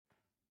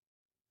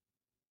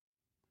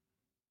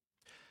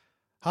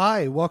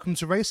Hi, welcome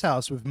to Race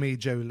House with me,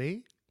 Joe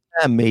Lee.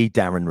 And me,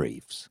 Darren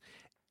Reeves.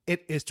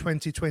 It is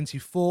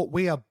 2024.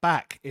 We are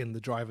back in the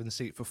driving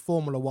seat for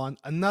Formula One.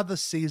 Another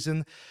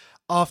season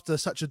after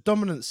such a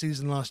dominant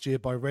season last year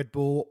by Red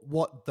Bull.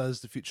 What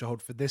does the future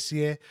hold for this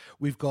year?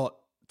 We've got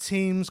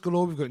teams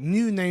galore. We've got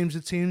new names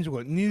of teams.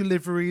 We've got new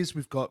liveries.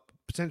 We've got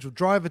potential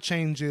driver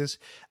changes.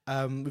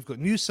 We've got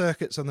new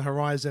circuits on the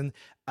horizon.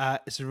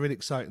 It's a really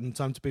exciting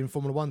time to be in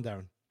Formula One,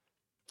 Darren.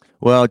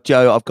 Well,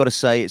 Joe, I've got to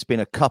say it's been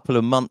a couple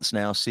of months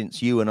now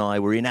since you and I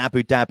were in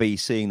Abu Dhabi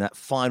seeing that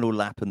final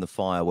lap and the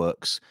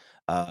fireworks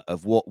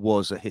of what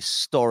was a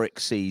historic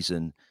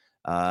season.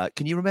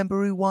 Can you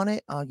remember who won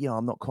it?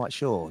 I'm not quite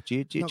sure. Do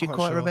you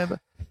quite sure. remember?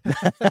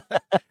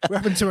 We're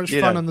having too much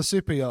fun on the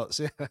super yachts.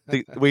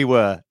 Yeah. We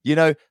were.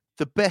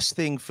 The best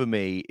thing for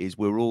me is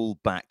we're all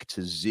back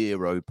to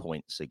 0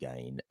 points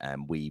again,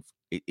 and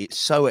it's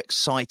so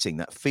exciting,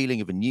 that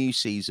feeling of a new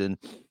season,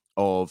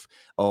 of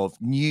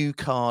new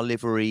car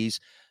liveries,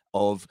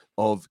 of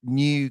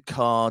new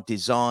car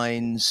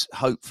designs,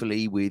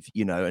 hopefully with,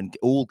 and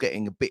all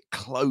getting a bit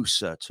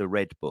closer to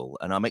Red Bull.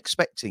 And I'm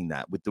expecting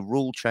that with the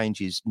rule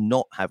changes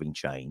not having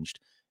changed,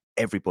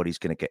 everybody's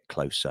going to get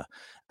closer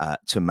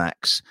to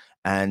Max.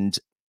 And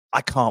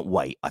I can't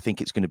wait. I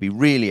think it's going to be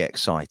really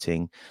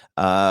exciting.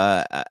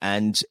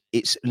 And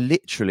it's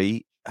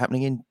literally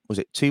happening in, was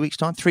it 2 weeks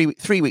time?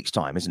 3 weeks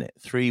time, isn't it?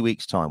 3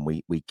 weeks time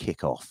we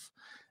kick off.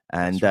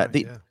 And Right,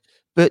 yeah.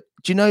 But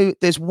do you know,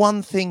 there's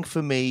one thing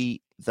for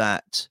me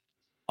that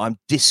I'm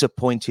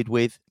disappointed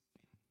with.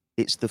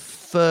 It's the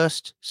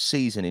first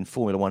season in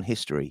Formula One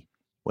history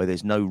where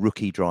there's no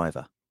rookie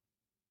driver.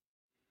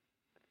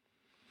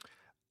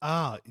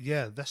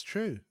 Yeah, that's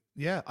true.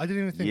 Yeah, I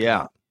didn't even think of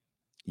that.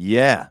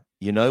 Yeah.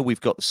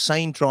 We've got the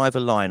same driver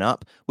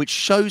lineup, which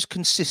shows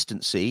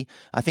consistency.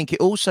 I think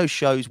it also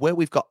shows where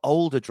we've got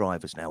older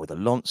drivers now with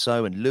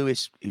Alonso and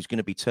Lewis, who's going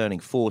to be turning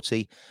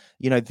 40.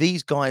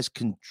 These guys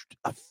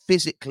are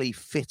physically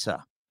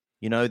fitter,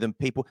 than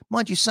people.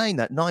 Mind you saying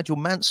that, Nigel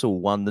Mansell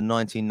won the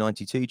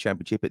 1992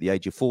 championship at the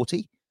age of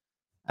 40.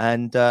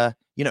 And,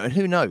 and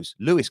who knows,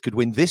 Lewis could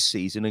win this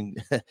season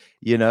and,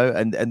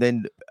 and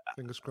then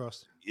fingers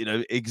crossed,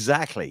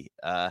 exactly.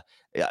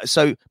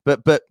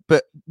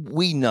 But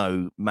we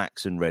know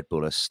Max and Red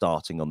Bull are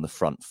starting on the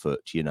front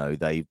foot.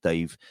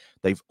 They've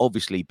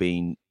obviously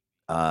been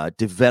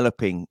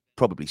developing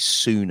probably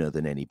sooner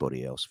than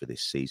anybody else for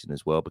this season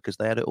as well, because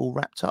they had it all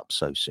wrapped up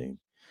so soon.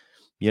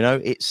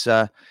 It's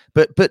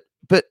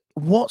but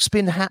what's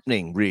been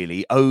happening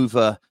really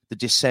over the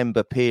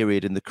December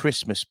period and the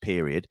Christmas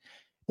period?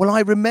 Well,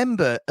 I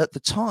remember at the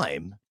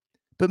time,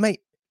 but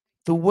mate,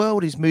 the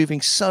world is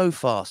moving so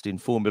fast in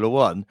Formula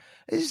One.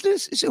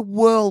 It's a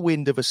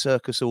whirlwind of a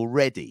circus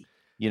already,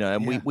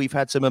 and yeah. we've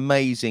had some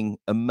amazing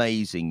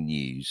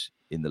news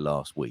in the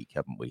last week,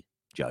 haven't we,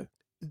 Joe?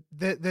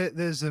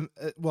 There's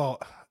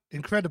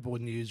incredible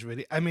news,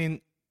 really. I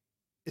mean,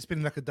 it's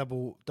been like a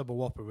double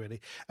whopper,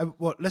 really.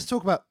 Let's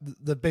talk about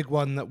the big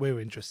one that we're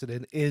interested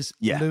in. Is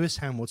Lewis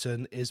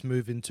Hamilton is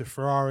moving to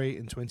Ferrari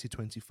in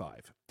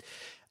 2025.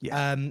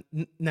 Yeah.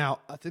 Now,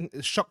 I think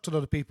it shocked a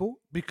lot of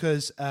people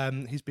because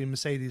he's been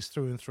Mercedes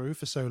through and through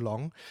for so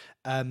long.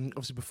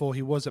 Obviously, before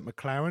he was at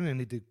McLaren and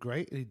he did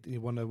great. He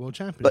won a world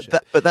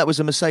championship. But that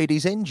was a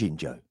Mercedes engine,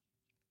 Joe.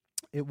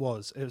 It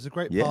was a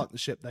great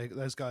partnership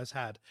those guys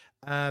had.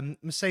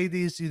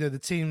 Mercedes, the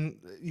team,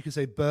 you could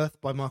say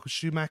birthed by Michael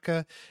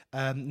Schumacher,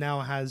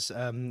 now has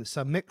some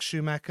Mick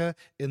Schumacher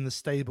in the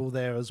stable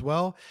there as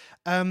well.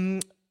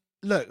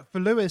 Look, for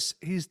Lewis,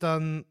 he's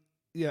done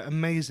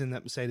amazing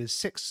at Mercedes.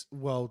 6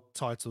 world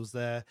titles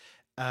there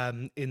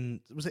in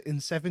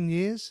 7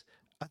 years,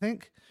 I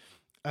think.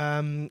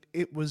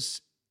 It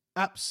was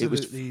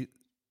absolutely...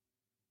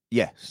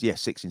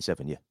 Yes, 6 and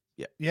 7,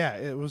 Yeah,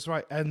 it was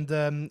right.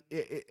 And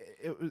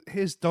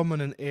his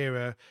dominant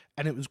era,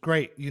 and it was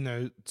great,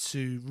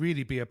 to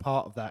really be a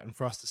part of that and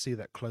for us to see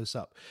that close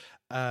up.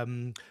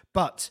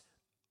 But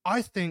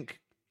I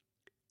think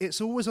it's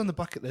always on the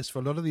bucket list for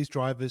a lot of these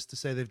drivers to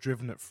say they've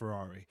driven at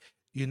Ferrari.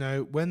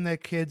 When they're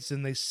kids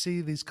and they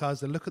see these cars,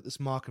 they look at this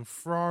mark, and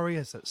Ferrari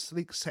has that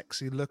sleek,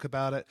 sexy look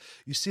about it.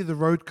 You see the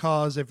road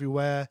cars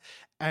everywhere.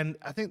 And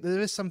I think there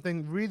is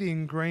something really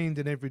ingrained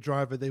in every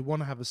driver. They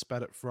want to have a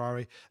spat at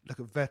Ferrari. Look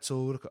at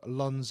Vettel, look at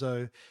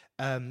Alonso.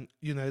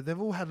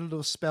 They've all had a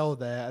little spell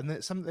there, and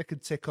it's something they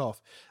could tick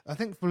off. I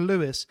think for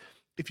Lewis,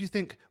 if you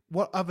think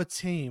what other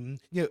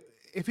team,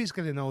 if he's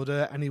getting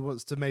older and he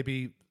wants to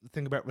maybe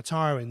think about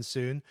retiring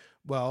soon,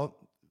 well,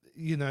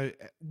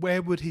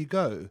 where would he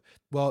go?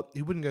 Well,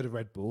 he wouldn't go to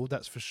Red Bull,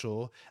 that's for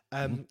sure.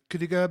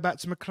 Could he go back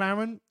to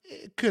McLaren?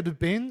 It could have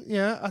been.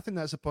 Yeah, I think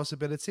that's a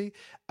possibility.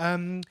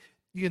 But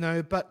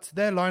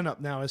their lineup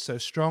now is so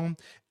strong.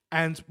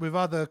 And with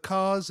other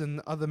cars and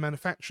other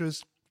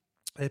manufacturers,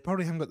 they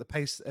probably haven't got the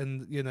pace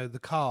and, the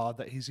car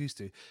that he's used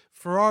to.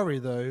 Ferrari,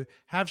 though,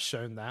 have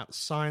shown that.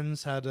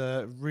 Sainz had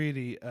a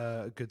really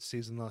good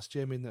season last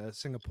year. I mean,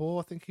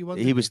 Singapore, I think he won.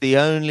 He was the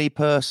only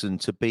person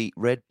to beat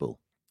Red Bull.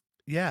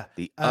 Yeah.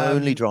 The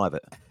only driver.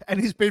 And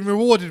he's been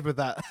rewarded with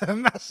that.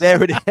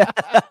 There it is.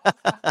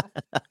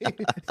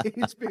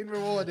 He's been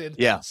rewarded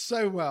Yeah,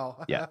 so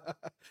well. yeah.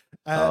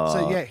 So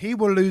Uh, yeah, he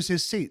will lose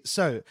his seat.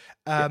 So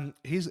yeah,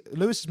 he's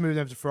Lewis is moving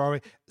over to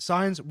Ferrari.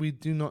 Signs, we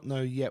do not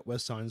know yet where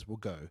Signs will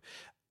go.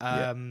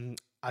 yeah.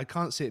 I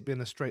can't see it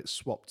being a straight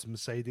swap to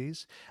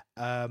Mercedes.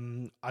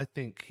 I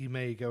think he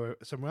may go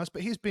somewhere else,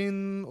 but he's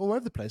been all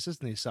over the place,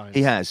 hasn't he? He Signs.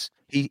 has.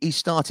 He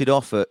started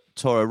off at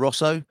Toro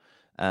Rosso.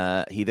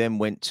 He then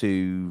went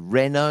to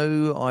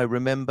Renault, I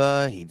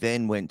remember. He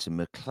then went to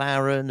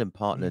McLaren and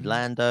partnered Mhm.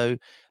 Lando.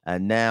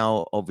 And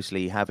now,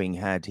 obviously, having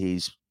had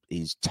his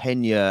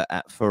tenure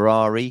at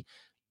Ferrari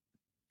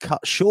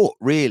cut short,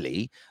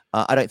 really.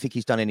 I don't think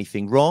he's done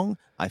anything wrong.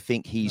 I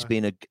think he's No.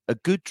 been a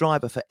good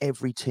driver for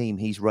every team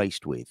he's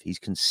raced with. He's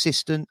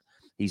consistent.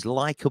 He's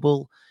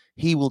likable.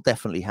 He will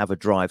definitely have a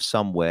drive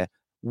somewhere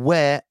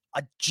where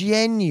I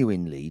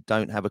genuinely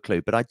don't have a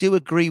clue. But I do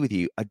agree with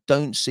you. I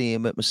don't see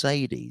him at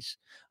Mercedes.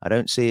 I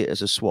don't see it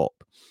as a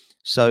swap.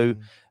 So,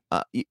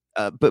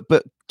 Mm.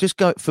 but just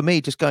go for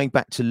me. Just going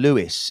back to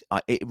Lewis,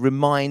 it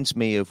reminds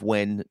me of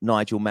when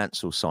Nigel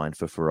Mansell signed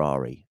for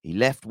Ferrari. He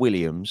left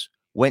Williams,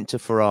 went to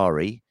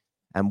Ferrari,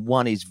 and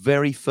won his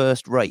very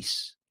first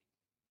race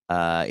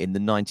in the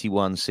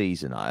 91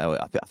 season.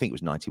 I think it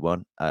was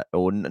 91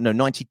 or no,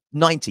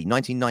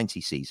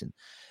 1990 season.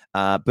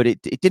 But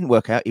it didn't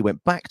work out. He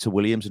went back to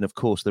Williams, and of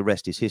course, the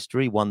rest is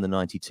history. Won the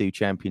 92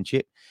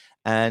 championship.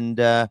 And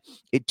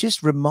it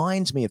just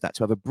reminds me of that.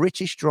 To have a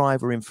British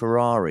driver in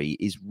Ferrari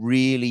is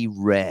really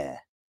rare,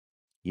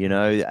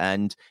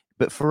 Mm.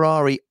 but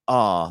Ferrari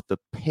are the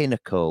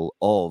pinnacle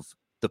of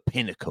the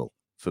pinnacle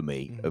for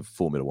me Mm. of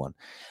Formula One.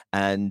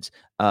 And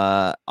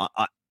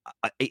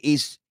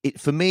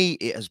for me,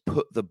 it has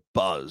put the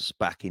buzz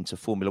back into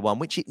Formula One,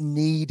 which it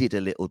needed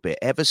a little bit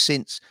ever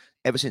since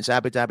Abu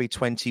Dhabi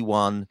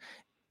 21.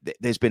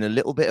 There's been a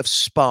little bit of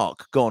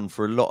spark gone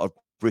for a lot of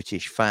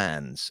British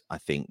fans, I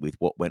think, with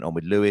what went on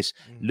with Lewis.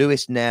 Mm.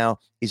 Lewis now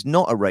is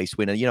not a race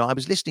winner. I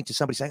was listening to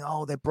somebody saying,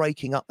 oh, they're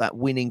breaking up that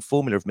winning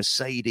formula of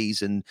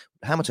Mercedes and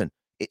Hamilton.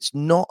 It's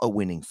not a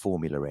winning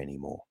formula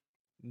anymore.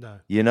 No.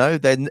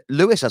 Then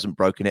Lewis hasn't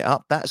broken it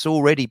up. That's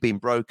already been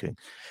broken.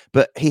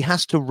 But he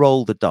has to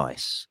roll the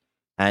dice.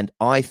 And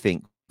I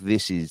think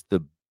this is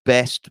the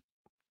best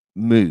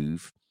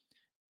move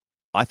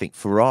I think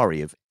Ferrari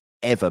have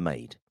ever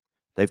made.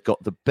 They've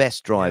got the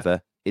best Yeah.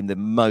 driver in the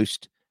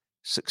most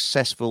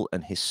successful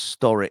and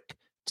historic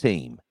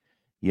team,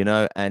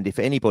 and if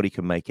anybody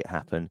can make it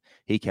happen,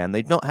 he can.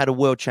 They've not had a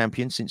world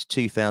champion since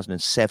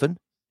 2007.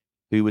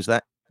 Who was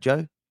that,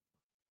 Joe?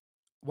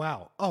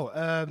 Wow.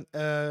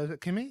 Oh,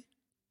 Kimi?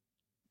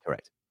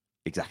 Correct.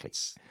 Exactly.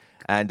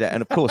 And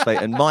of course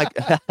Mike,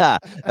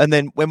 and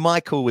then when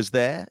Michael was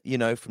there,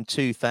 from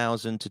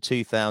 2000 to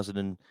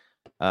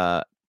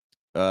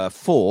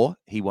 2004,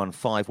 he won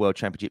 5 world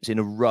championships in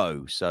a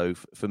row. So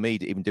for me,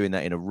 even doing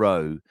that in a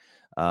row,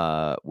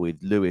 with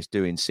Lewis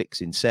doing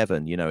 6 in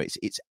 7,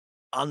 it's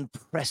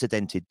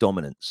unprecedented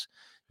dominance,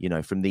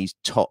 from these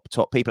top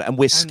people, and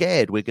we're And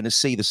scared we're going to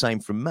see the same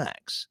from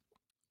Max.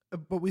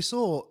 but we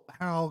saw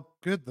how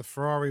good the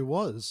Ferrari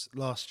was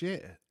last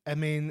year. I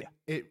mean,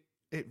 it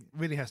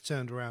really has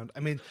turned around. I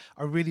mean,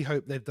 I really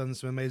hope they've done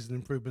some amazing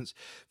improvements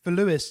for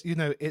Lewis.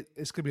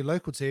 It's going to be a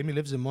local team. He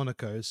lives in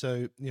Monaco,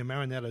 so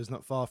Maranello is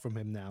not far from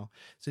him now,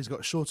 so he's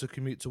got a shorter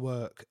commute to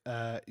work.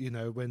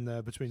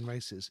 When between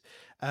races,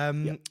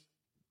 Yeah.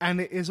 and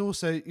it is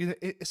also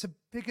it's a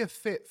bigger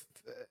fit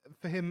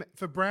for him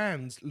for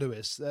brands,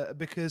 Lewis,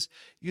 because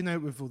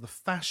with all the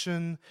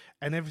fashion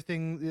and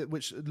everything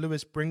which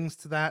Lewis brings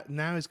to that.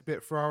 Now he's a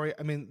bit Ferrari.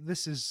 I mean,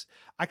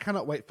 I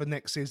cannot wait for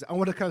next season. I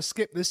want to kind of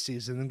skip this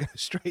season and go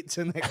straight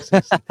to next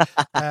season.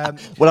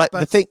 Well,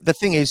 but the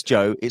thing is,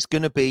 Joe, it's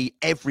going to be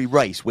every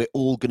race. We're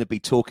all going to be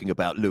talking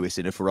about Lewis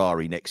in a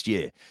Ferrari next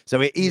year. So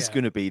it is yeah,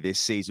 going to be this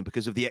season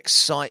because of the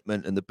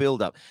excitement and the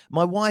build-up.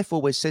 My wife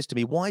always says to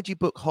me, "Why do you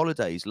book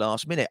holidays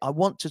last minute? I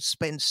want to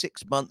spend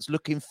 6 months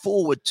looking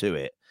forward to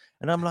it."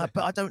 And I'm like,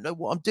 "But I don't know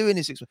what I'm doing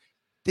in 6 months."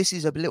 This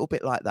is a little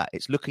bit like that.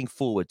 It's looking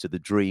forward to the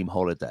dream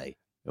holiday,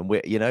 and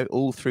we're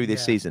all through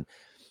this yeah. season.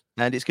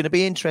 And it's going to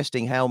be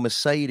interesting how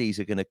Mercedes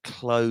are going to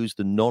close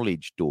the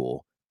knowledge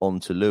door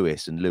onto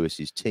Lewis and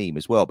Lewis's team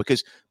as well,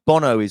 because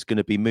Bono is going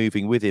to be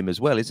moving with him as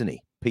well, isn't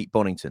he? Pete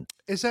Bonington,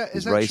 Is that his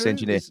is that race true?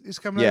 engineer. Is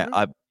coming Yeah,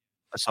 over?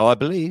 so I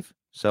believe.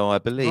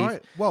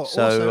 Right. Well,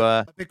 So also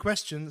a big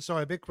question.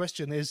 Sorry, a big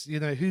question is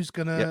who's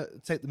going yeah, to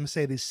take the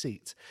Mercedes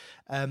seat?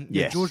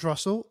 yes. George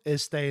Russell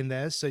is staying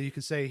there, so you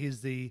could say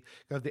he's the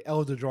the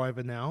elder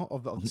driver now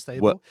of the Well,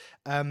 stable.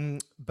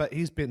 But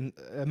he's been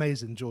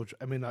amazing, George.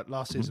 I mean, like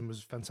last mhm, season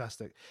was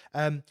fantastic.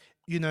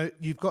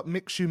 You've got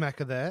Mick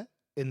Schumacher there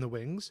in the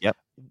wings. yep.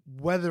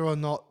 Whether or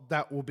not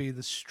that will be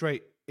the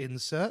straight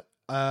insert,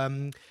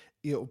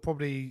 it'll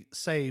probably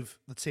save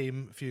the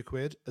team a few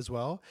quid as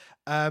well.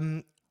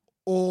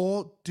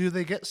 Or do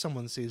they get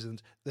someone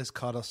seasoned? There's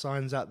Carlos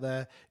Sainz out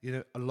there.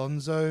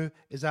 Alonso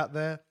is out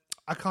there.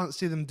 I can't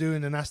see them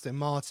doing an Aston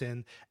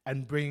Martin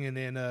and bringing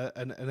in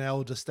an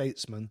elder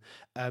statesman.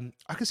 I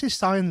can see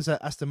Sainz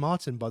at Aston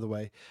Martin, by the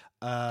way.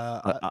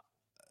 I,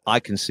 I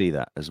can see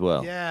that as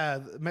well. Yeah,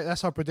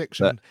 that's our But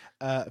prediction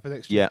for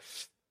next year. yeah,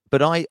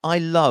 but I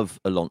love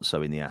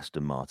Alonso in the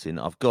Aston Martin.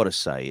 I've got to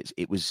say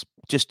it was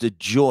just a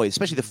joy,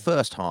 especially the Mm,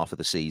 first half of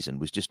the season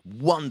was just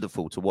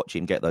wonderful to watch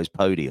him get those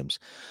podiums.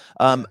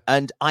 yeah.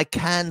 And I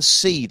can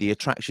see the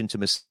attraction to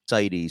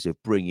Mercedes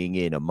of bringing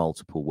in a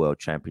multiple world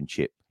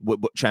championship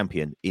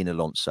champion in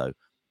Alonso.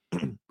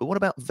 But what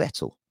about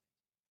Vettel?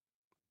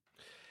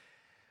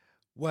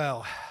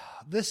 Well,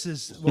 this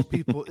is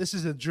this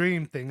is a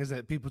dream thing, isn't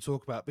it? People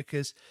talk about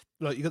because,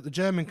 like, you got the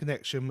German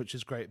connection, which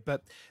is great,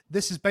 but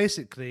this is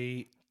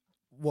basically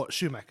what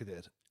Schumacher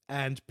did.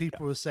 And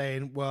people were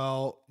saying,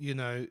 well,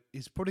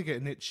 he's probably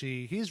getting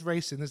itchy. He's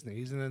racing, isn't he?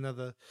 He's in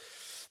another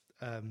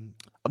I've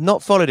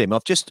not followed him.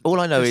 I've just all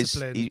I know is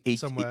discipline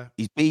somewhere.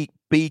 he's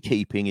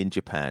beekeeping in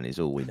Japan is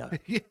all we know.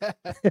 Yeah.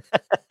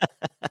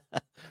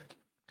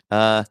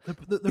 Uh,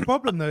 The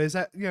problem though is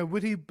that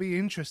would he be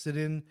interested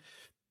in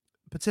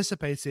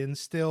participating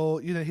still?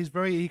 He's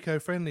very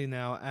eco-friendly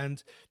now,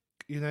 and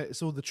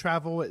it's all the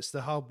travel, it's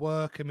the hard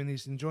work. I mean,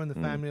 he's enjoying the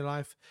family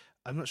life.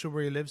 I'm not sure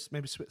where he lives.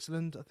 Maybe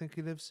Switzerland, I think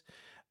he lives.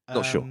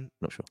 Not sure.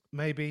 Not sure.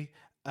 Maybe.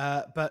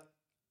 But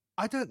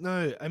I don't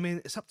know. I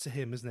mean, it's up to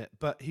him, isn't it?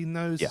 But he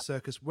knows the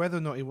circus, whether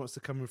or not he wants to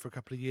come in for a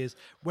couple of years,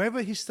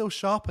 whether he's still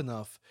sharp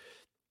enough,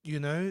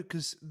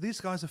 because these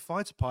guys are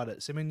fighter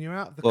pilots. I mean, you're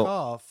out of the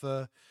car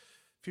for a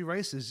few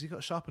races, you got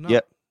to sharpen up.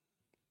 Yeah.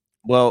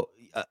 Well,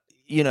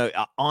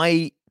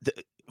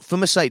 for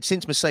Mercedes,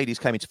 since Mercedes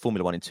came into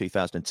Formula One in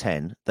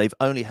 2010, they've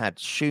only had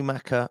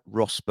Schumacher,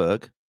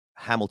 Rosberg,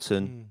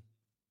 Hamilton,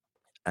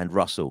 and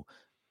Russell.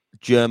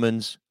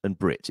 Germans and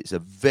Brits. It's a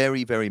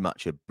very, very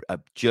much a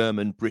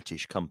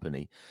German-British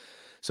company.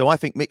 So I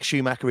think Mick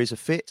Schumacher is a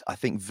fit. I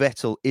think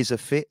Vettel is a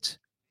fit.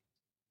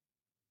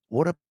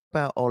 What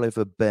about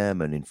Oliver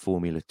Bearman in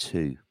Formula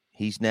 2?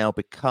 He's now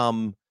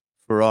become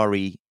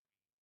Ferrari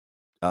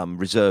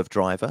reserve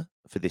driver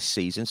for this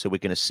season. So we're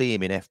going to see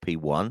him in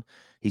FP1.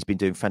 He's been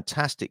doing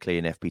fantastically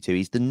in FP2.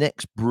 He's the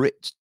next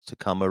Brit to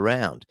come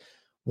around.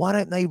 Why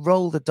don't they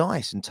roll the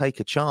dice and take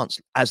a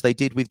chance as they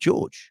did with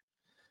George?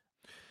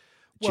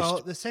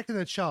 Well, the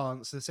second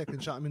chance.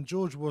 I mean,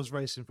 George was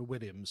racing for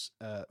Williams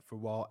for a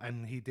while,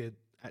 and he did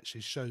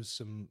actually show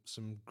some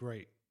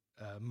great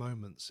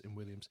moments in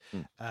Williams.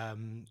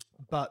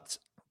 But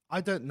I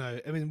don't know.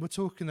 I mean, we're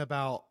talking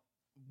about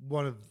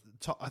one of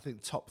the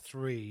top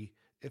three,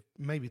 if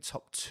maybe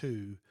top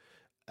two.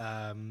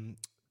 Can't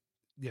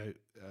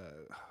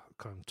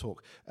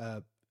talk.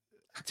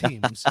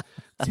 Teams. I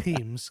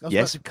was about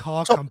to say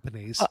car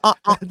companies.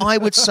 I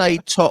would say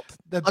top.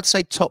 I'd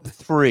say top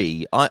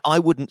three. I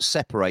wouldn't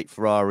separate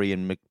Ferrari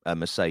and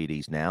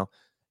Mercedes now.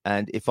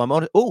 And if I'm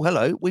on, oh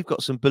hello, we've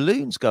got some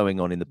balloons going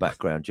on in the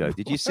background, Joe.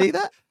 Did you see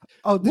that?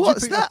 Oh, did you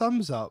pick that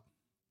thumbs up?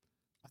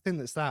 I think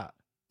that's that.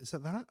 Is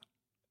that that?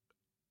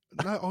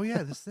 No. Oh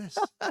yeah, there's this.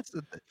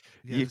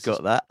 You've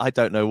got that. I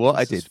don't know what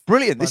I did.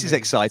 Brilliant. This is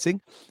exciting.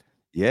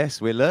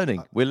 Yes, we're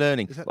learning. We're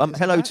learning.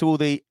 Hello to all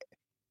the.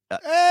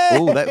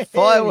 Oh, that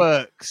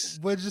fireworks!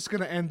 We're just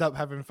going to end up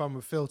having fun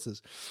with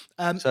filters.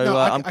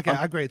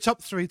 I agree.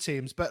 Top three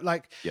teams, but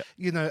do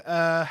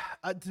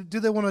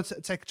they want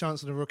to take a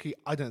chance on a rookie?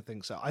 I don't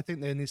think so. I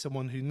think they need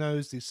someone who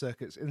knows these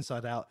circuits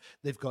inside out.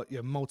 They've got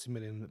your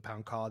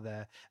multi-million-pound car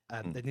there.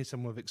 They need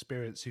someone with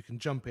experience who can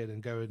jump in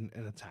and go and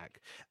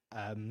attack. They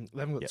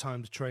haven't got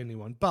time to train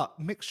anyone. But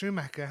Mick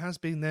Schumacher has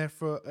been there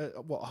for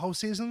a whole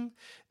season,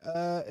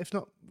 if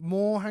not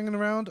more, hanging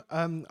around.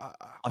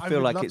 I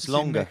feel like it's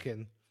longer.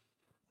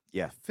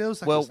 Yeah,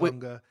 feels like it's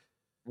longer.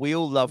 We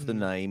all love the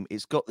name.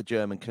 It's got the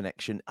German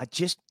connection. I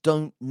just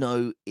don't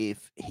know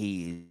if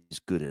he is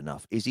good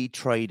enough. Is he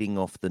trading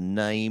off the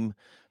name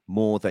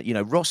more than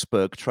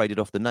Rosberg traded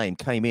off the name,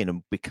 came in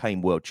and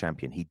became world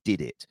champion. He did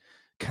it.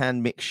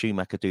 Can Mick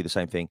Schumacher do the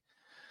same thing?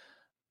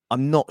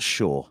 I'm not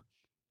sure.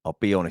 I'll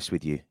be honest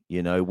with you.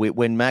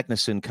 When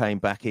Magnussen came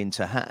back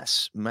into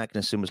Haas,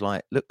 Magnussen was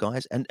like, "Look,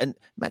 guys," and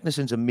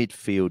Magnussen's a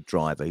midfield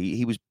driver.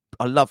 He was.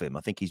 I love him.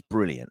 I think he's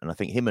brilliant, and I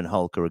think him and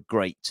Hulk are a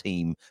great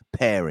team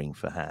pairing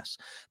for Haas.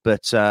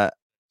 But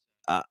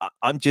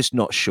I'm just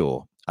not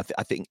sure.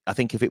 I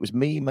think if it was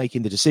me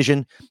making the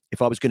decision,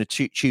 if I was going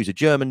to choose a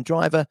German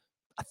driver,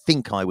 I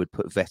think I would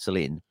put Vettel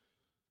in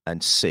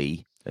and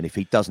see, and if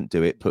he doesn't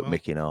do it, put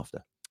Mick in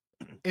after.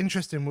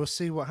 Interesting. We'll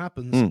see what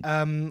happens.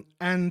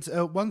 And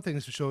one thing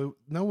is for sure,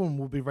 no one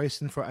will be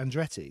racing for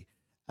Andretti.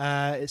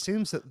 It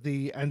seems that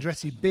the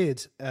Andretti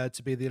bid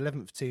to be the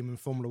 11th team in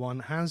Formula One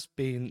has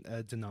been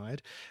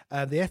denied.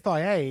 The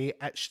FIA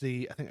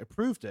actually, I think,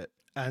 approved it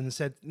and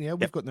said,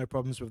 we've got no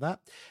problems with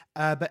that.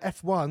 But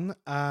F1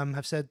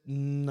 have said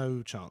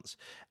no chance.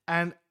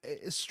 And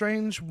it's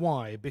strange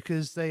why,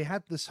 because they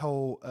had this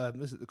whole,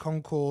 the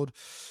Concord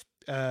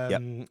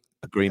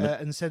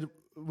agreement and said,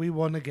 we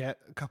want to get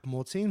a couple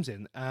more teams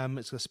in.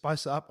 It's going to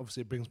spice it up.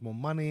 Obviously, it brings more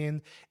money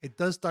in. It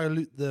does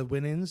dilute the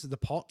winnings, the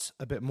pot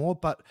a bit more.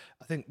 But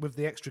I think with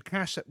the extra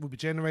cash that will be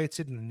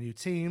generated and the new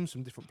teams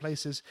from different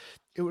places,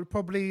 it would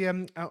probably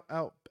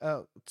outperform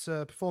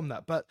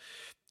that. But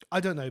I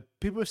don't know.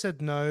 People have said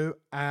no,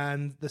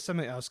 and there's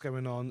something else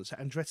going on. So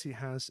Andretti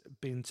has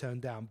been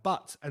turned down,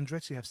 but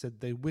Andretti have said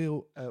they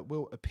will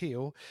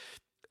appeal.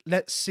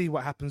 Let's see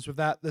what happens with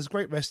that. There's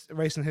great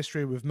racing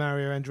history with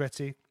Mario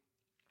Andretti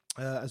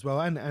as well,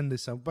 and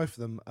this both of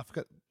them. I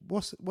forget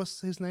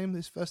what's his name.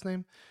 His first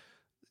name,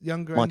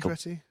 younger Michael.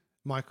 Andretti.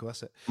 Michael,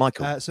 that's it.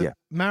 Michael, So yeah.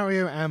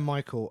 Mario and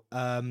Michael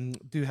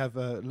do have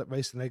a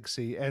racing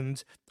legacy,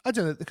 and I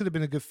don't know, it could have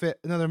been a good fit.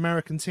 Another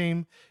American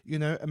team, you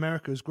know,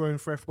 America is growing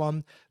for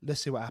F1. Let's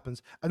see what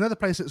happens. Another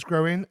place that's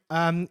growing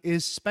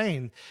is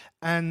Spain,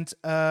 and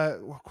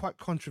quite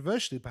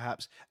controversially,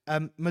 perhaps,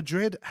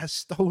 Madrid has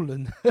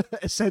stolen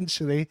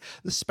essentially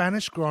the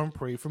Spanish Grand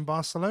Prix from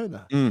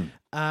Barcelona.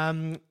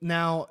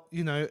 Now,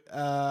 you know,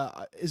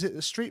 is it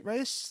a street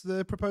race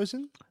they're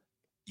proposing?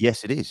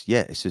 Yes, it is.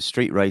 Yeah, it's a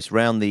street race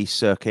round the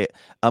circuit,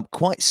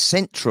 quite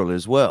central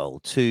as well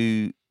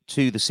to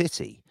the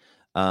city.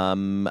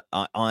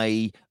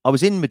 I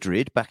was in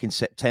Madrid back in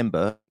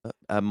September,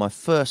 my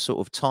first sort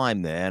of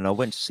time there, and I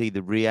went to see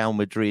the Real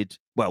Madrid,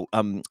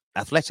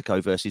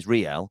 Atletico versus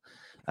Real,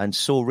 and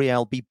saw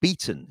Real be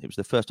beaten. It was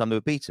the first time they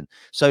were beaten.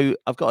 So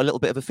I've got a little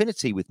bit of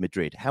affinity with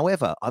Madrid.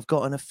 However, I've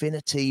got an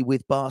affinity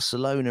with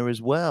Barcelona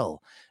as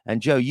well.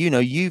 And Joe, you know,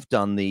 you've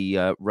done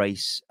the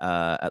race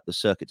at the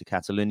Circuit de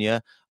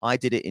Catalunya. I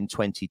did it in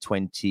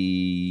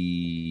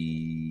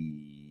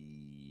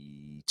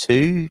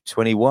 2022,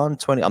 21,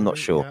 20. I'm not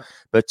sure. Yeah.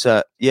 But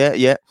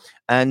yeah.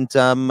 And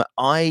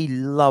I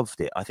loved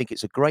it. I think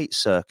it's a great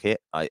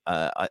circuit. But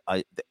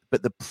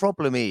the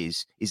problem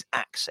is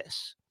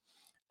access.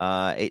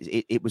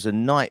 It was a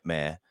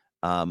nightmare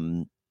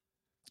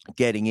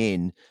getting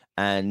in,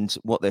 and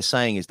what they're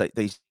saying is that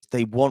they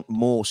want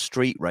more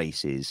street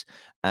races,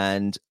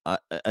 and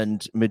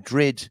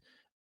Madrid,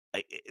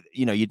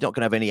 you know, you're not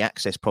going to have any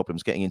access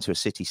problems getting into a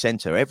city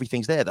centre.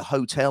 Everything's there. The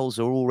hotels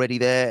are already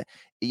there,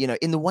 you know,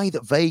 in the way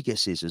that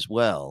Vegas is as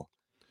well.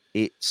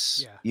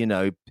 It's you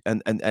know,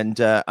 and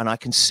I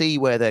can see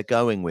where they're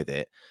going with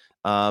it.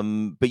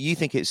 But you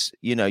think it's,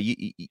 you know,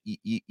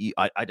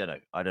 I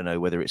don't know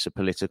whether it's a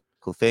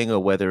political thing or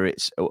whether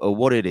it's or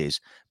what it is,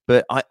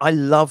 but I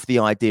love the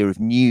idea of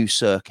new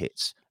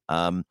circuits.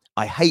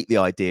 I hate the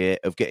idea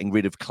of getting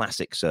rid of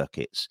classic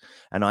circuits,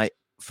 and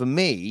for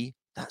me,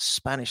 that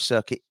Spanish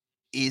circuit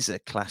is a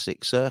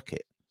classic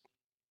circuit.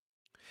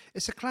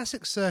 It's a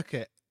classic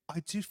circuit. I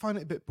do find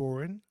it a bit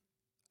boring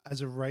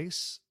as a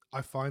race.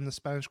 I find the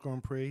Spanish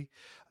Grand Prix,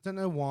 I don't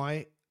know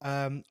why.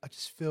 I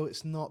just feel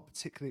it's not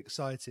particularly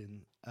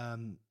exciting,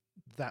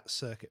 that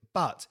circuit.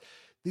 But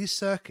these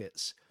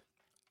circuits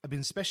have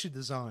been specially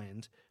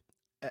designed,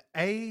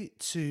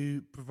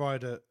 to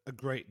provide a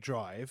great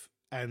drive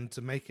and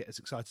to make it as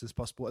exciting as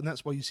possible. And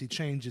that's why you see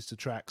changes to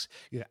tracks.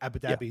 You know, Abu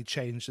Dhabi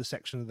changed a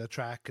section of their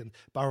track, and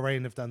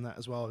Bahrain have done that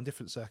as well in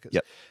different circuits.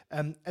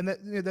 And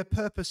they're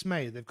purpose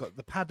made. They've got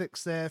the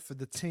paddocks there for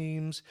the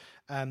teams.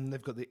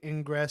 They've got the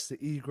ingress,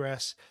 the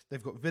egress.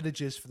 They've got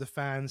villages for the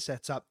fans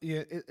set up.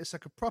 It's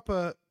like a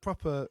proper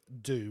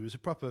do. It's a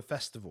proper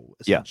festival,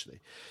 essentially.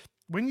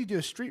 When you do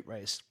a street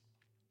race,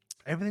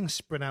 everything's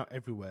spread out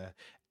everywhere.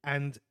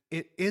 And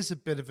it is a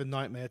bit of a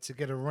nightmare to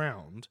get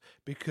around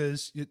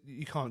because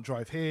you can't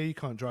drive here, you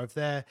can't drive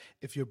there.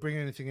 If you're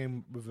bringing anything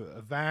in with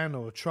a van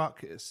or a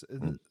truck, it's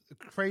a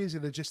crazy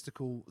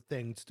logistical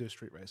thing to do a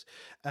street race.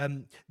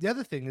 The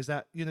other thing is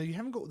that, you know, you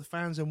haven't got all the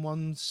fans in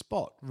one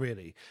spot,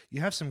 really.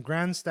 You have some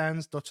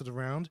grandstands dotted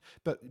around,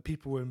 but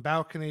people were in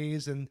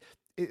balconies, and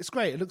it's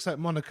great. It looks like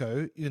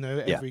Monaco, you know,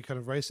 every kind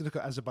of race. You look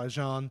at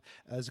Azerbaijan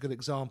as a good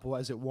example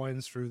as it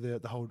winds through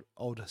the whole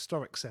old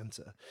historic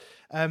center.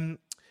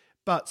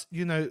 But,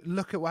 you know,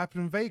 look at what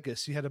happened in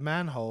Vegas. You had a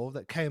manhole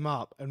that came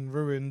up and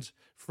ruined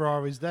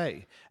Ferrari's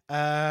day. You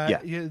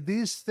know,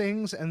 these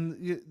things,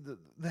 and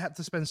they had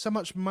to spend so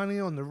much money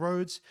on the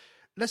roads.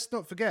 Let's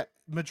not forget,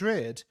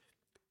 Madrid,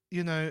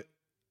 you know,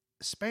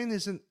 Spain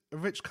isn't a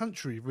rich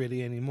country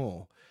really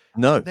anymore.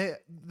 No.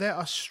 There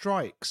are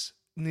strikes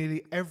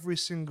nearly every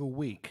single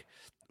week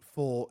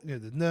for, you know,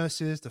 the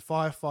nurses, the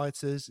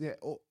firefighters,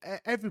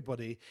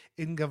 everybody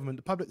in government.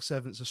 The public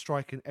servants are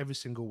striking every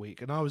single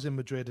week. And I was in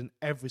Madrid, and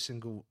every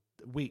single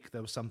week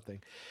there was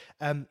something.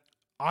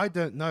 I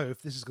don't know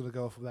if this is going to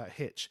go off without a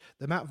hitch.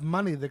 The amount of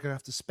money they're going to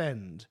have to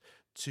spend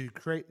to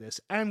create this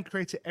and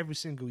create it every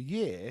single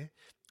year,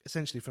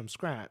 essentially from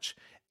scratch,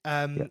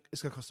 it's going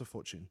to cost a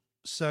fortune.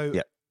 So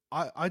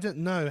I don't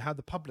know how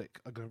the public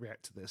are going to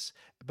react to this,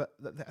 but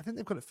I think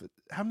they've got it for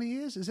how many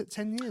years? Is it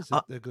 10 years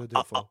that they're going to do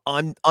it for?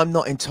 I'm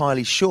not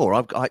entirely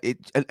sure.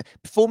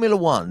 Formula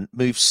One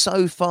moves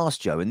so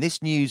fast, Joe, and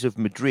this news of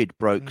Madrid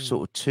broke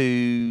sort of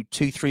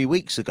 3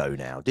 weeks ago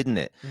now, didn't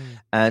it?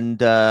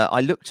 And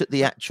I looked at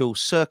the actual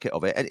circuit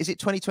of it. And is it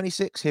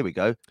 2026? Here we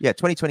go. Yeah,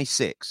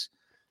 2026.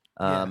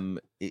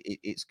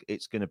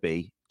 It's going to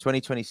be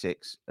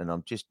 2026, and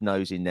I'm just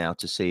nosing now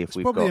to see if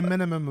we've probably got a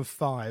minimum of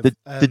 5.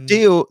 The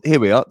deal. Here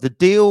we are. The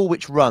deal,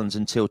 which runs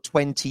until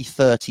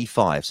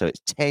 2035, so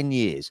it's 10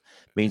 years,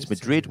 means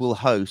Madrid will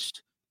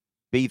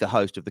be the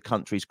host of the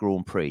country's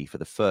Grand Prix for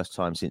the first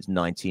time since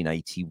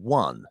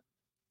 1981.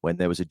 when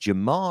there was a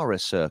Jamara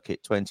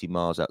circuit 20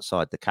 miles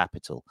outside the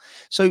capital.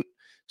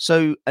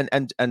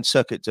 And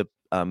circuit to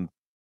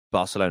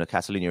Barcelona,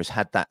 Catalonia has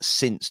had that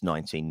since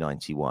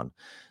 1991.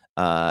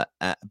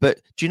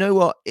 But do you know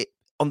what?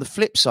 On the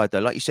flip side, though,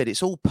 like you said,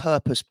 it's all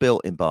purpose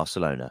built in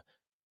Barcelona,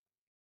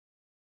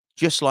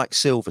 just like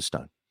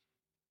Silverstone.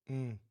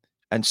 Mm.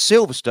 And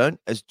Silverstone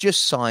has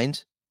just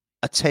signed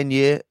a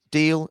 10-year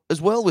deal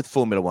as well with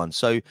Formula One.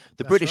 So the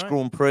That's British right.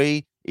 Grand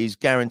Prix is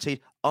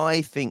guaranteed.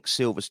 I think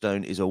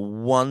Silverstone is a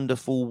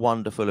wonderful,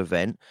 wonderful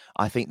event.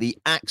 I think the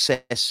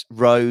access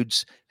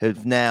roads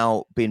have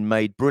now been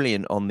made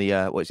brilliant on the the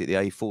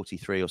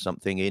A43 or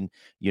something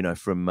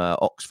from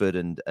Oxford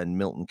and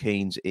Milton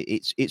Keynes.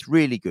 It's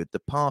really good.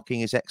 The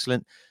parking is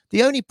excellent.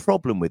 The only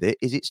problem with it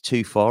is it's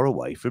too far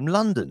away from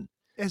London.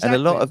 Exactly.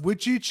 And a lot of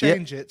would you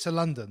change it to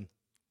London?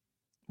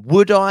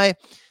 Would I?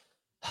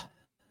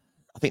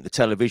 I think the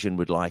television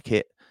would like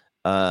it.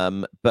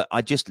 But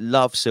I just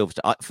love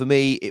Silverstone. For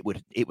me, it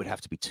would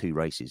have to be 2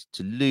 races.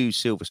 To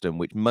lose Silverstone,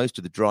 which most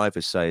of the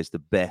drivers say is the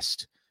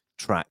best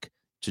track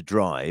to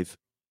drive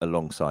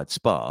alongside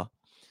Spa,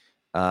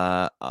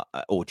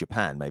 or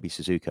Japan, maybe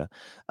Suzuka.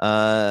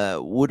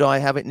 Would I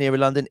have it nearer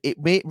London?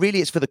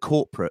 Really, it's for the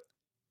corporate.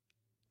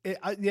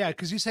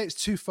 Because you say it's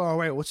too far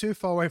away. Well, too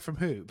far away from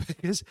who?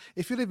 Because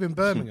if you live in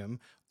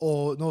Birmingham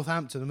or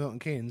Northampton or Milton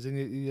Keynes,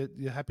 then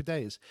you're happy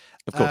days.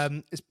 Of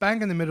course. It's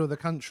bang in the middle of the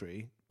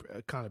country,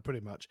 kind of pretty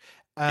much.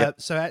 Yep.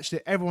 So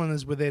actually, everyone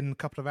is within a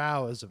couple of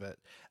hours of it.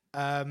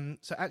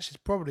 So actually,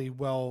 it's probably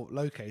well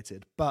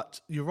located.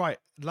 But you're right.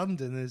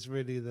 London is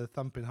really the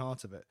thumping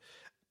heart of it.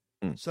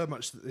 So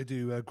much that they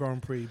do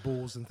Grand Prix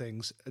balls and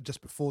things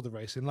just before the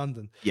race in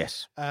London.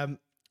 Yes.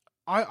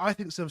 I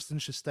think Silverstone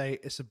should stay.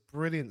 It's a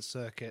brilliant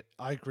circuit.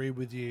 I agree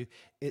with you.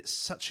 It's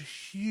such a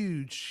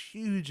huge,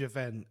 huge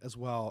event as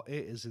well.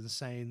 It is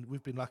insane.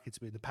 We've been lucky to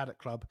be in the Paddock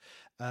Club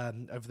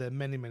over there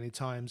many, many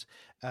times.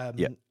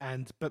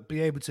 But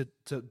be able to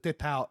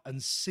dip out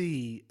and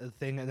see a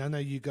thing. And I know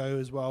you go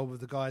as well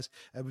with the guys,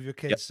 with your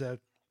kids. Yep.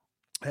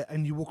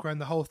 And you walk around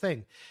the whole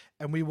thing,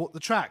 and we walk the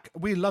track.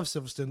 We love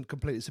Silverstone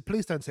completely, so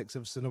please don't take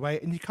Silverstone away.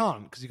 And you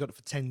can't, because you got it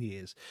for 10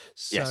 years.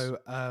 So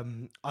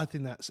I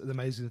think that's an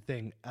amazing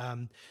thing.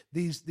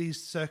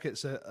 These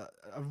circuits are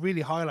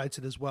really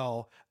highlighted as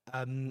well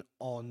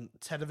on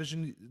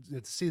television.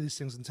 To see these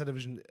things on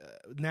television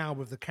now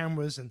with the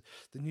cameras and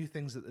the new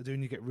things that they're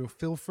doing, you get a real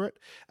feel for it.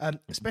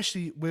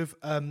 Especially with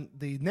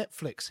the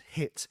Netflix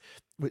hit,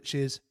 which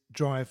is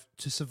Drive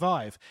to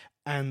Survive.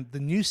 And the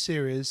new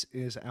series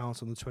is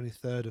out on the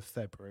 23rd of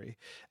February.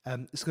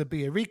 It's going to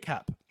be a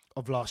recap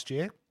of last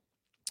year.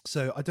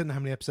 So I don't know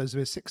how many episodes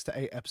there is, 6 to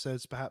 8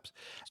 episodes perhaps.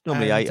 It's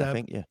normally 8, I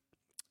think, yeah.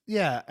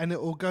 Yeah, and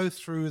it will go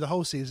through the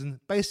whole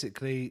season.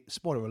 Basically,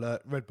 spoiler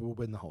alert, Red Bull will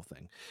win the whole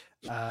thing.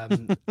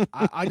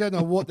 I don't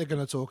know what they're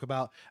going to talk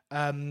about.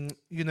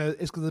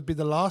 It's going to be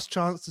the last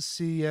chance to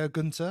see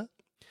Gunter.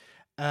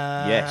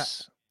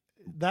 Yes.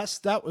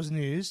 That was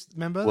news.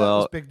 Remember, well,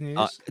 that was big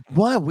news.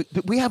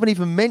 We haven't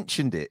even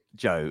mentioned it,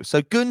 Joe.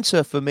 So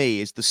Gunter for me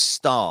is the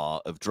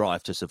star of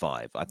Drive to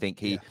Survive. I think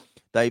he's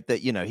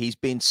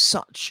been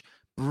such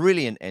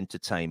brilliant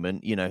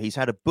entertainment. He's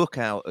had a book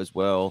out as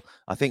well.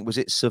 I think was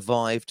it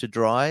Survive to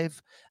Drive,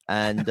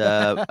 and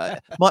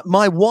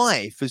my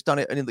wife has done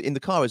it in the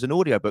car as an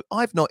audiobook.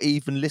 I've not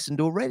even listened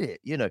or read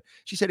it.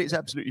 She said it's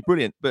absolutely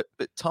brilliant, but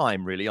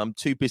time really. I'm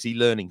too busy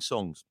learning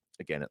songs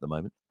again at the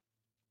moment.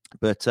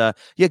 But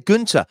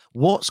Gunter,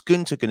 what's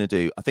Gunter going to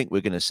do? I think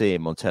we're going to see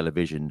him on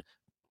television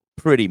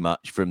pretty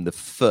much from the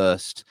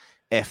first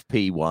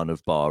FP1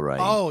 of Bahrain.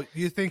 Oh,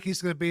 you think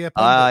he's going to be a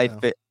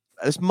pundit now?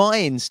 That's my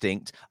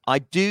instinct. I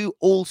do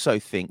also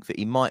think that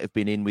he might have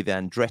been in with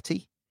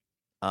Andretti.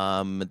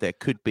 There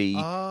could be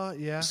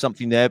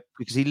something there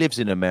because he lives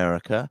in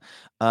America.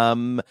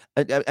 And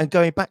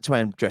going back to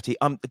Andretti,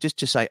 just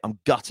to say I'm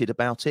gutted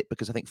about it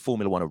because I think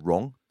Formula One are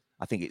wrong.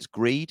 I think it's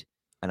greed,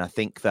 and I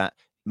think that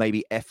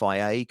maybe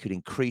FIA could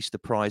increase the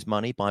prize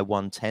money by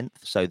 1/10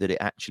 so that it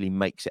actually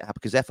makes it happen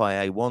because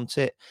FIA want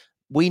it.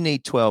 We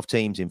need 12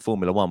 teams in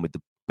Formula One with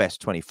the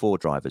best 24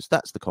 drivers.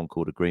 That's the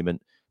Concord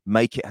Agreement.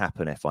 Make it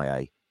happen,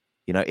 FIA.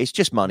 It's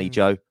just money,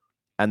 Joe.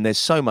 And there's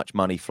so much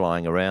money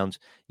flying around.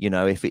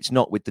 If it's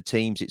not with the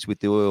teams, it's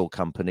with the oil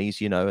companies,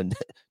 and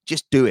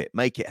just do it.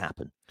 Make it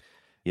happen.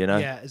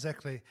 Yeah,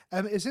 exactly.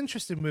 It's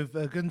interesting with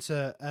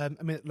Gunter.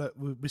 Look,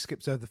 we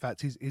skipped over the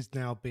fact he's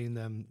now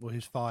been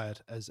he's fired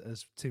as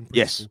team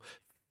principal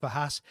for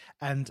Haas,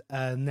 and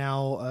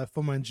now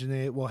former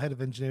engineer, head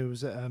of engineer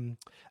was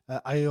Ayo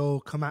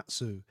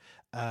Komatsu,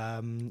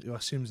 who I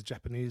assume is a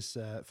Japanese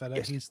fellow.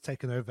 Yes. He's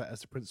taken over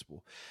as the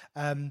principal.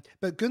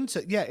 But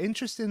Gunter,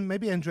 interesting,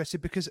 maybe interested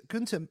because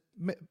Gunter,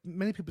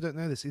 many people don't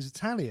know this, he's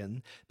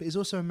Italian, but he's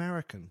also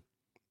American.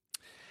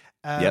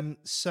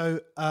 So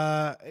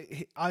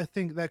I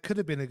think that could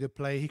have been a good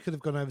play. He could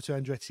have gone over to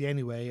Andretti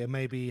anyway, and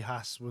maybe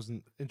Haas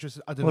wasn't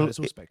interested. I don't know. It's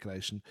all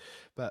speculation.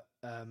 But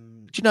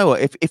do you know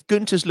what? If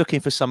Gunter's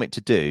looking for something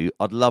to do,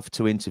 I'd love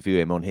to interview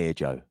him on here,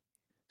 Joe.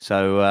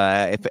 So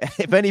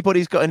if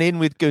anybody's got an in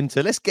with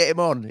Gunter, let's get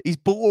him on. He's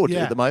bored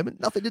at the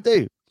moment, nothing to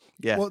do.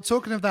 Yeah. Well,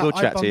 talking of that, We'll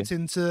chat to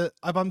you.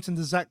 I bumped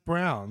into Zach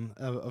Brown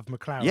of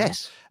McLaren.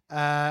 Yes.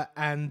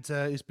 And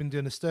he's been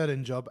doing a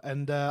sterling job,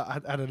 and I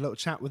had a little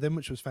chat with him,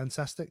 which was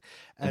fantastic,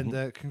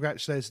 and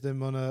congratulated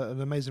him on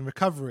an amazing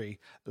recovery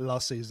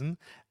last season.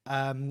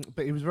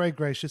 But he was very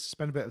gracious to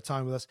spend a bit of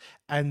time with us,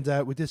 and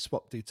we did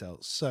swap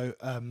details. So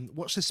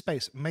watch this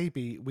space.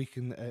 Maybe we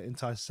can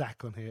entice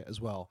Zach on here as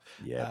well.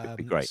 Yeah, it'd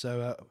be great.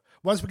 So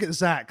once we get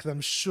Zach, then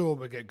I'm sure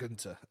we'll get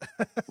Gunter.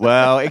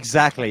 Well,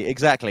 exactly.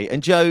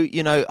 And Joe,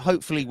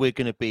 hopefully we're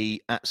going to be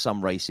at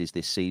some races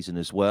this season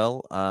as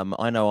well.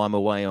 I know I'm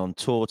away on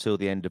tour till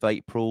the end of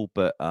April,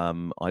 but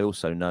I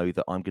also know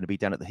that I'm going to be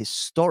down at the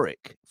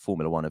historic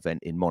Formula One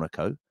event in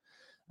Monaco,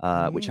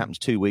 which happens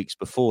 2 weeks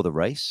before the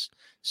race.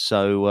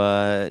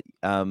 So,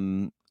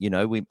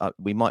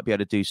 we might be able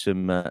to do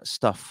some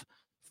stuff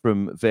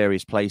from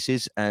various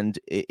places, and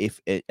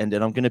then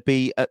I'm going to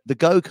be at the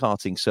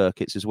go-karting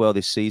circuits as well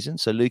this season.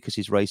 So Lucas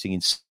is racing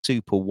in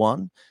Super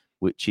One,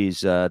 which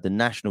is the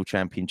national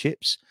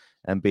championships,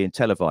 and being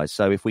televised.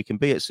 So if we can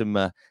be at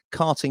some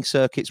karting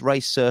circuits,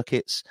 race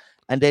circuits,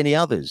 and any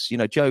others,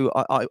 Joe,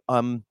 I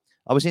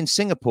was in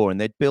Singapore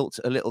and they'd built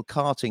a little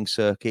karting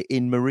circuit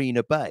in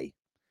Marina Bay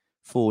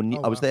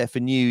I was there for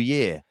New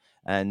Year.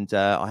 And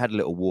I had a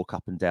little walk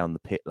up and down the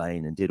pit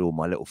lane and did all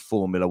my little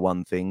Formula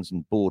One things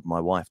and bored my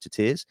wife to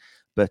tears.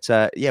 But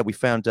we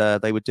found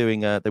they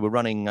were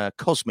running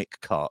cosmic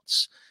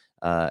karts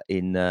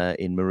in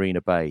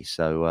Marina Bay.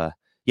 So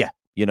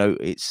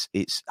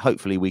it's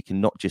hopefully we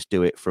can not just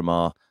do it from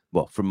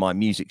my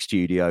music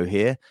studio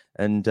here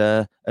and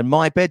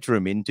my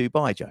bedroom in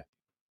Dubai, Joe.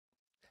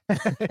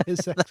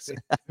 Exactly.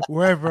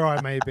 Wherever I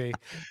may be.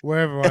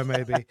 Well,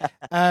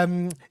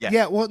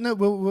 no,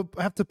 we'll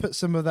have to put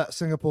some of that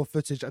Singapore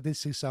footage. I did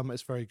see some.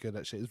 It's very good,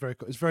 actually. It's very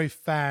cool. It's very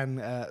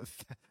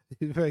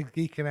very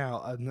geeking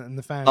out, and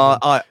the fan.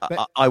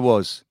 I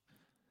was.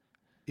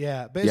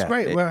 Yeah, but it's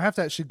great. We'll have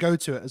to actually go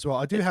to it as well.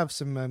 I do have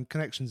some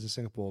connections in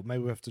Singapore.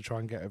 Maybe we have to try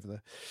and get over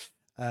there.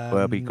 Well,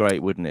 it'd be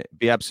great, wouldn't it?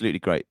 Be absolutely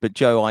great. But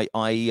Joe,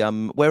 I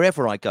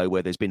wherever I go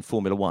where there's been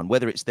Formula One,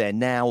 whether it's there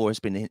now or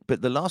it's been,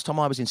 but the last time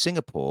I was in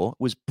Singapore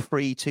was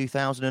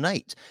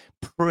pre-2008,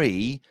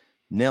 pre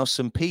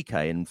Nelson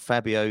Piquet and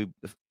Flavio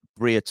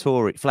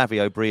Briatore's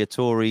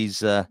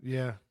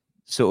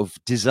sort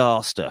of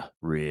disaster,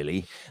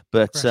 really.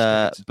 But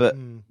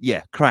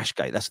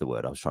Crashgate. That's the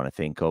word I was trying to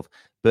think of.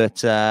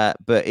 But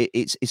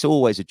it's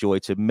always a joy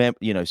to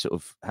sort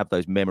of have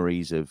those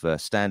memories of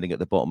standing at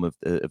the bottom of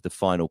the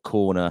final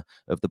corner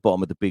of the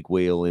bottom of the big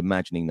wheel,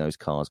 imagining those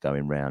cars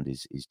going round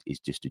is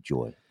just a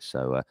joy.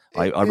 So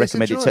I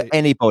recommend it to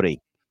anybody.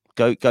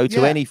 Go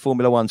to any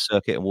Formula One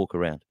circuit and walk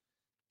around.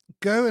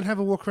 Go and have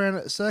a walk around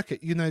at the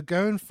circuit.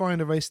 Go and find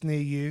a race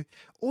near you.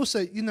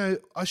 Also,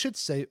 I should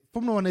say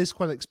Formula One is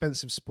quite an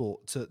expensive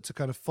sport to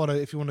kind of follow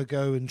if you want to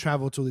go and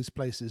travel to all these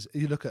places.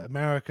 You look at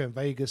America and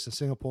Vegas and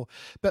Singapore.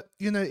 But,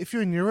 if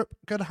you're in Europe,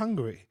 go to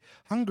Hungary.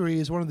 Hungary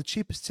is one of the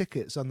cheapest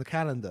tickets on the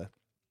calendar.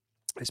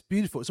 It's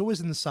beautiful. It's always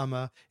in the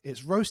summer.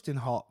 It's roasting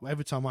hot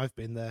every time I've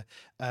been there,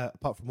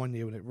 apart from one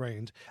year when it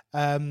rained.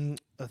 Were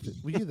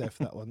you there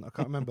for that one? I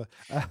can't remember.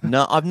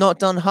 No, I've not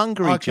done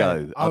Hungary, okay.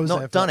 Joe. I've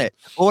not done it.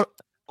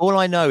 All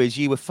I know is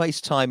you were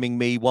FaceTiming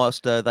me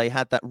whilst they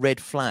had that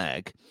red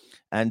flag,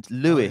 and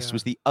Lewis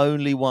was the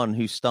only one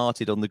who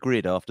started on the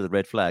grid after the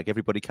red flag.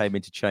 Everybody came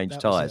in to change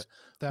tyres.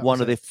 One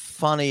of the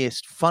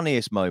funniest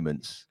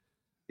moments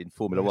in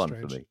Formula One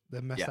for me.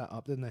 They messed that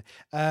up, didn't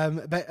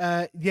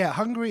they?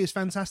 Hungary is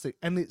fantastic,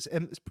 and it's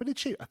pretty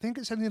cheap. I think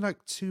it's only like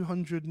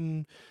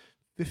 $250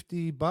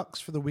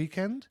 for the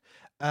weekend,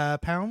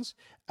 pounds,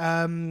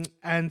 and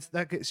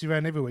that gets you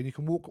around everywhere. You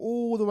can walk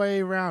all the way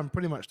around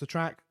pretty much the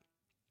track.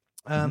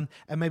 And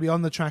maybe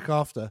on the track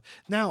after.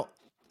 Now,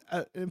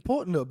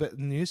 important little bit of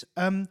news.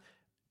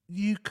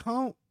 You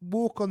can't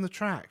walk on the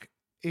track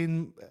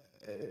in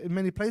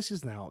many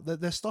places now.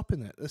 They're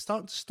stopping it. They're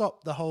starting to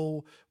stop the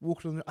whole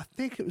walking on the, I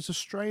think it was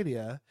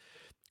Australia.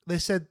 They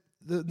said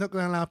they're not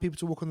going to allow people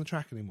to walk on the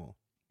track anymore.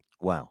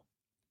 Wow.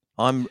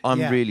 I'm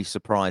really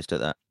surprised at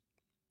that.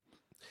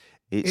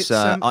 It's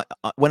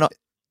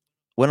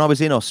when I was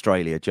in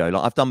Australia, Joe,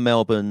 I've done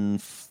Melbourne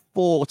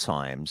 4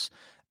 times.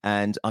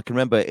 And I can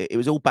remember it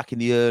was all back in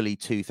the early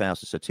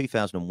 2000s, so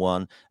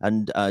 2001.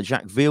 And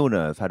Jacques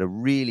Villeneuve had a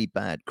really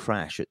bad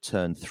crash at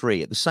turn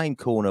 3 at the same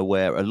corner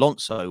where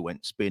Alonso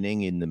went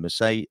spinning in the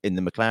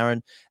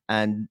McLaren,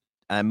 and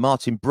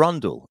Martin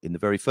Brundle in the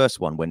very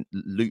first one went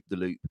loop the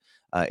loop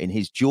in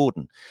his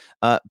Jordan.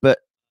 But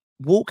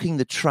walking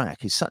the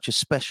track is such a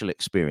special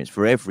experience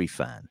for every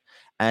fan.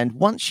 And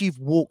once you've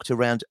walked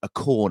around a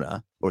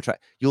corner or a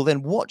track, you'll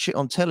then watch it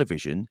on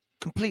television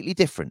completely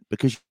different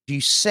because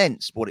you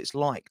sense what it's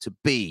like to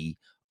be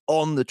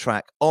on the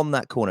track on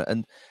that corner.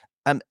 And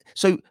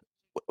so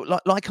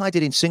like I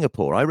did in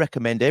Singapore, I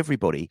recommend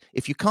everybody,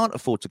 if you can't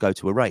afford to go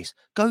to a race,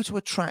 go to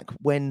a track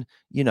when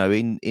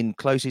in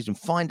close season,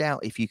 find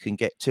out if you can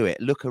get to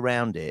it, look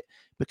around it,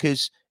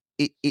 because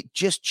it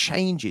just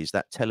changes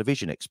that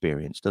television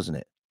experience, doesn't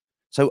it?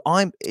 So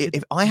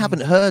if I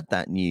haven't heard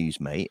that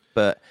news, mate,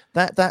 but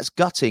that's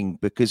gutting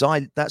because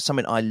that's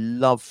something I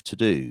love to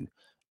do.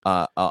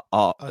 That's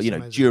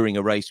amazing. During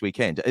a race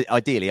weekend,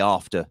 ideally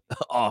after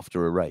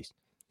a race.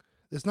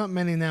 There's not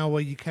many now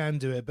where you can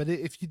do it, but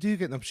if you do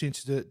get an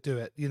opportunity to do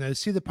it,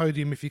 see the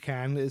podium if you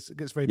can. It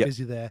gets very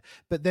busy there,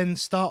 but then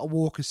start a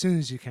walk as soon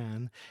as you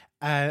can,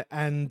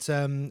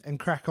 and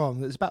crack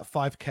on. It's about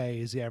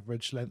 5K is the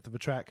average length of a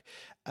track.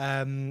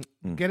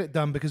 Get it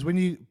done, because by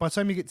the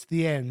time you get to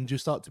the end, you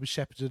start to be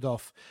shepherded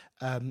off.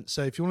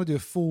 So if you want to do a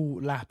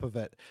full lap of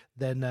it,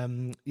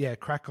 then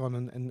crack on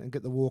and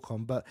get the walk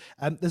on. But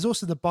there's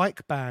also the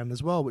bike ban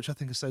as well, which I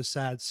think is so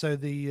sad. So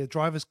the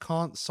drivers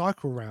can't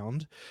cycle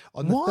around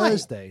on the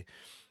Thursday.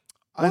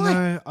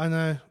 Why? I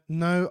know,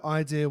 no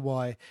idea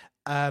why.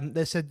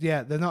 They said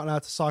they're not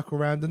allowed to cycle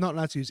around. They're not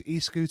allowed to use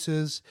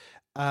e-scooters.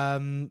 I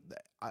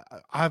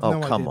have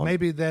no idea. On.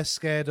 Maybe they're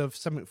scared of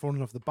something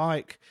falling off the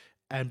bike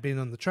and being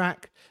on the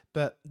track,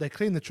 but they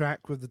clean the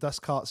track with the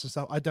dust carts and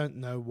stuff. I don't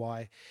know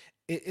why.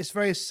 It's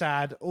very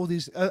sad. All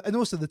these, and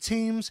also the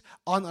teams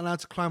aren't allowed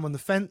to climb on the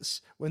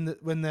fence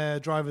when their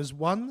drivers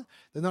won.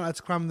 They're not allowed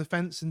to climb on the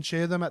fence and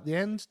cheer them at the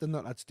end. They're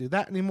not allowed to do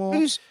that anymore.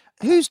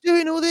 Who's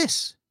doing all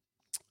this?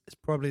 It's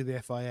probably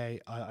the FIA,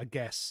 I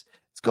guess.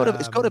 It's got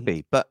to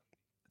be, but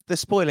they're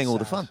spoiling all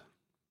the fun.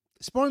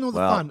 Spoiling all the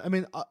fun. I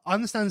mean, I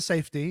understand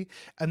safety,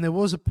 and there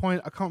was a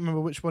point, I can't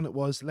remember which one it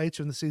was,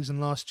 later in the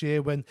season last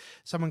year, when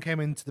someone came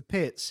into the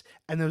pits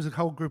and there was a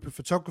whole group of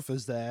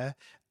photographers there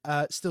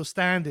still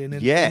standing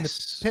in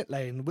the pit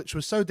lane, which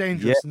was so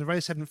dangerous, and the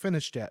race hadn't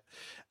finished yet.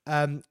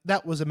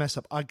 That was a mess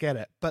up. I get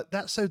it, but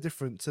that's so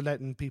different to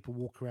letting people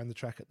walk around the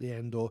track at the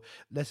end, or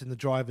letting the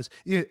drivers.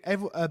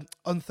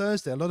 On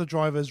Thursday, a lot of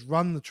drivers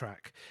run the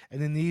track,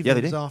 and in the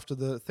evenings after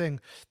the thing,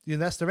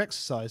 that's their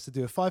exercise. To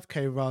do a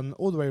 5K run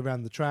all the way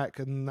around the track,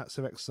 and that's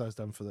their exercise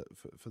done for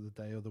the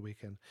day or the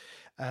weekend.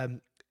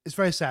 It's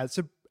very sad.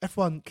 So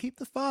F1, keep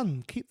the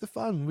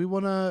fun. We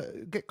want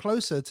to get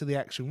closer to the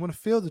action. We want to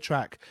feel the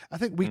track. I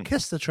think we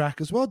kissed the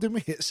track as well, didn't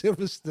we, at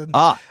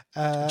Silverstone?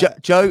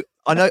 Joe,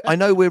 I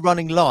know we're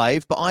running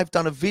live, but I've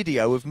done a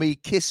video of me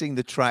kissing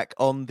the track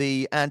on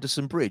the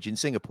Anderson Bridge in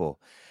Singapore,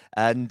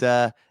 and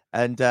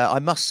I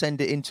must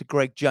send it in to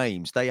Greg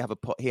James. He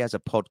has a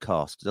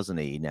podcast, doesn't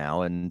he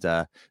now? And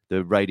the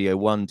Radio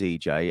 1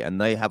 DJ,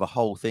 and they have a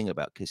whole thing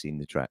about kissing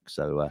the track.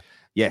 So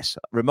yes,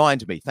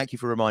 remind me. Thank you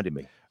for reminding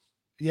me.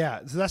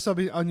 Yeah, so that's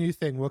our new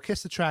thing. We'll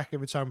kiss the track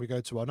every time we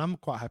go to one. I'm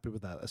quite happy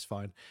with that. That's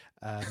fine.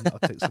 I'll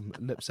take some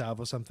lip salve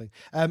or something.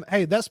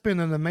 Hey, that's been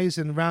an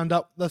amazing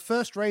roundup. The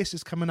first race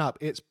is coming up.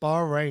 It's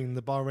Bahrain,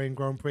 the Bahrain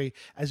Grand Prix.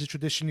 As a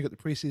tradition, you've got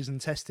the preseason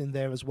testing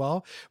there as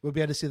well. We'll be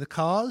able to see the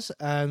cars,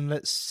 and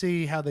let's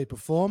see how they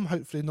perform.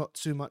 Hopefully not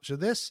too much of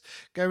this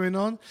going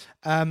on.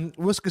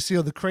 We'll also see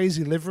all the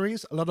crazy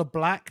liveries. A lot of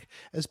black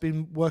has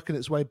been working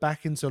its way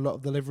back into a lot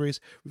of the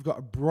liveries. We've got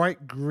a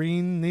bright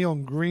green,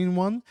 neon green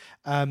one.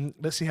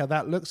 Let's see how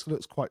that looks. It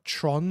looks quite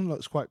Tron,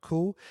 looks quite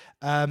cool.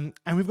 And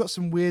we've got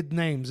some weird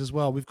names as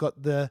well. We've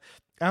got the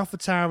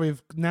AlphaTauri,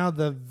 we've now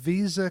the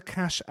Visa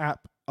Cash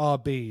App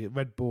RB,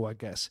 Red Bull, I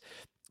guess.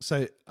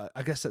 So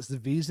I guess that's the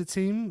Visa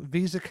team,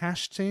 Visa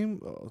Cash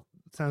team. Oh,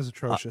 sounds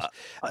atrocious.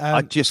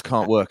 I just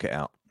can't work it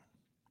out.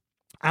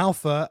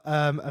 Alpha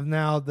of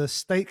now the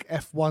Stake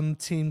F1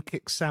 team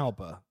Kick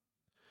Sauber.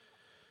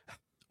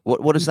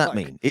 What does that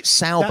mean? It's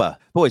Sauber.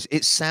 Boys,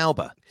 it's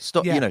Sauber.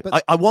 Stop,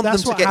 I want them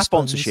to get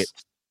sponsorship.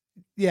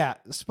 Yeah,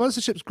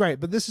 sponsorship's great,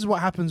 but this is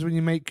what happens when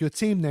you make your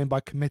team name by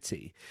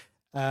committee.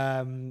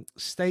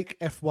 Stake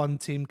F1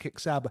 team Kick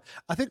Sauber.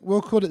 I think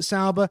we'll call it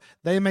Sauber.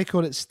 They may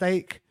call it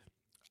Stake.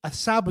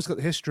 Sauber's got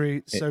the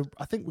history, so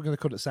I think we're going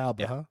to call it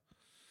Sauber, huh?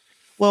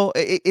 Well,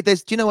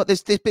 there's, do you know what?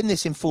 There's been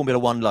this in Formula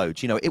One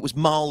loads. It was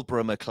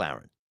Marlboro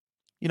McLaren.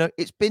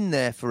 It's been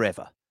there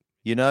forever.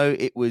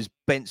 It was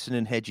Benson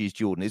and Hedges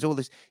Jordan. There's all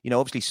this,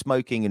 obviously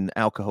smoking and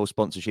alcohol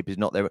sponsorship is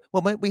not there.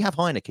 Well, we have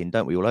Heineken,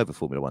 don't we, all over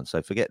Formula One?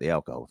 So forget the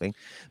alcohol thing.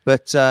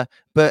 But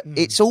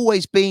it's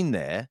always been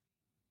there,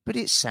 but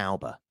it's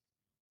Sauber.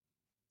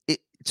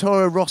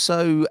 Toro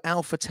Rosso,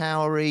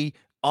 AlphaTauri,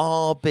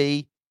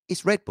 RB,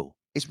 it's Red Bull.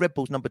 It's Red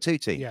Bull's number 2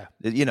 team. Yeah.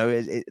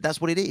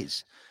 That's what it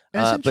is.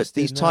 But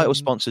these title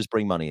sponsors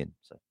bring money in.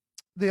 So.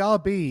 The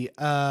RB,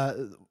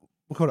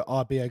 we'll call it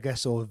RB, I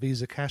guess, or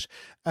Visa Cash.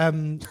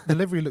 The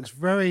livery looks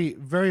very,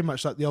 very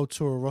much like the old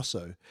Toro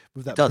Rosso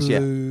with that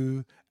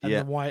blue and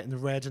the white and the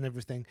red and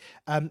everything.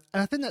 And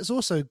I think that's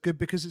also good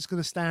because it's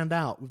going to stand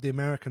out with the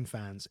American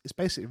fans. It's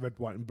basically red,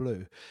 white, and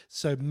blue.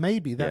 So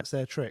maybe that's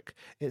their trick.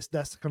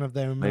 That's kind of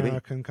their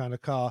American kind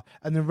of car.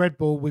 And then Red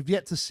Bull, we've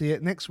yet to see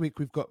it. Next week,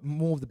 we've got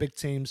more of the big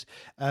teams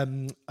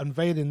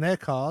unveiling their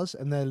cars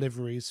and their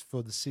liveries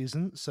for the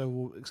season. So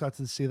we're excited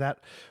to see that.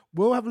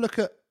 We'll have a look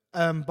at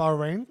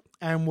Bahrain,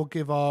 and we'll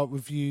give our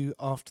review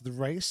after the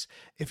race.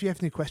 If you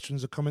have any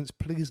questions or comments,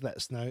 please let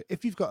us know.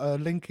 If you've got a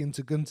link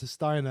into Gunther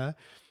Steiner,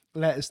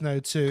 let us know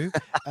too.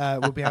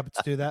 We'll be happy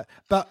to do that.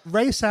 But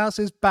Race House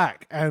is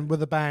back and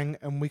with a bang,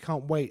 and we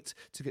can't wait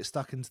to get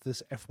stuck into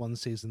this F1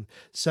 season.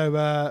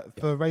 So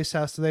for Race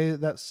House today,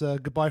 that's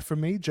goodbye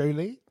from me, Joe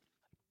Lee.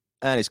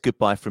 And it's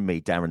goodbye from me,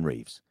 Darren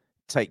Reeves.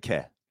 Take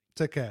care.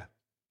 Take care.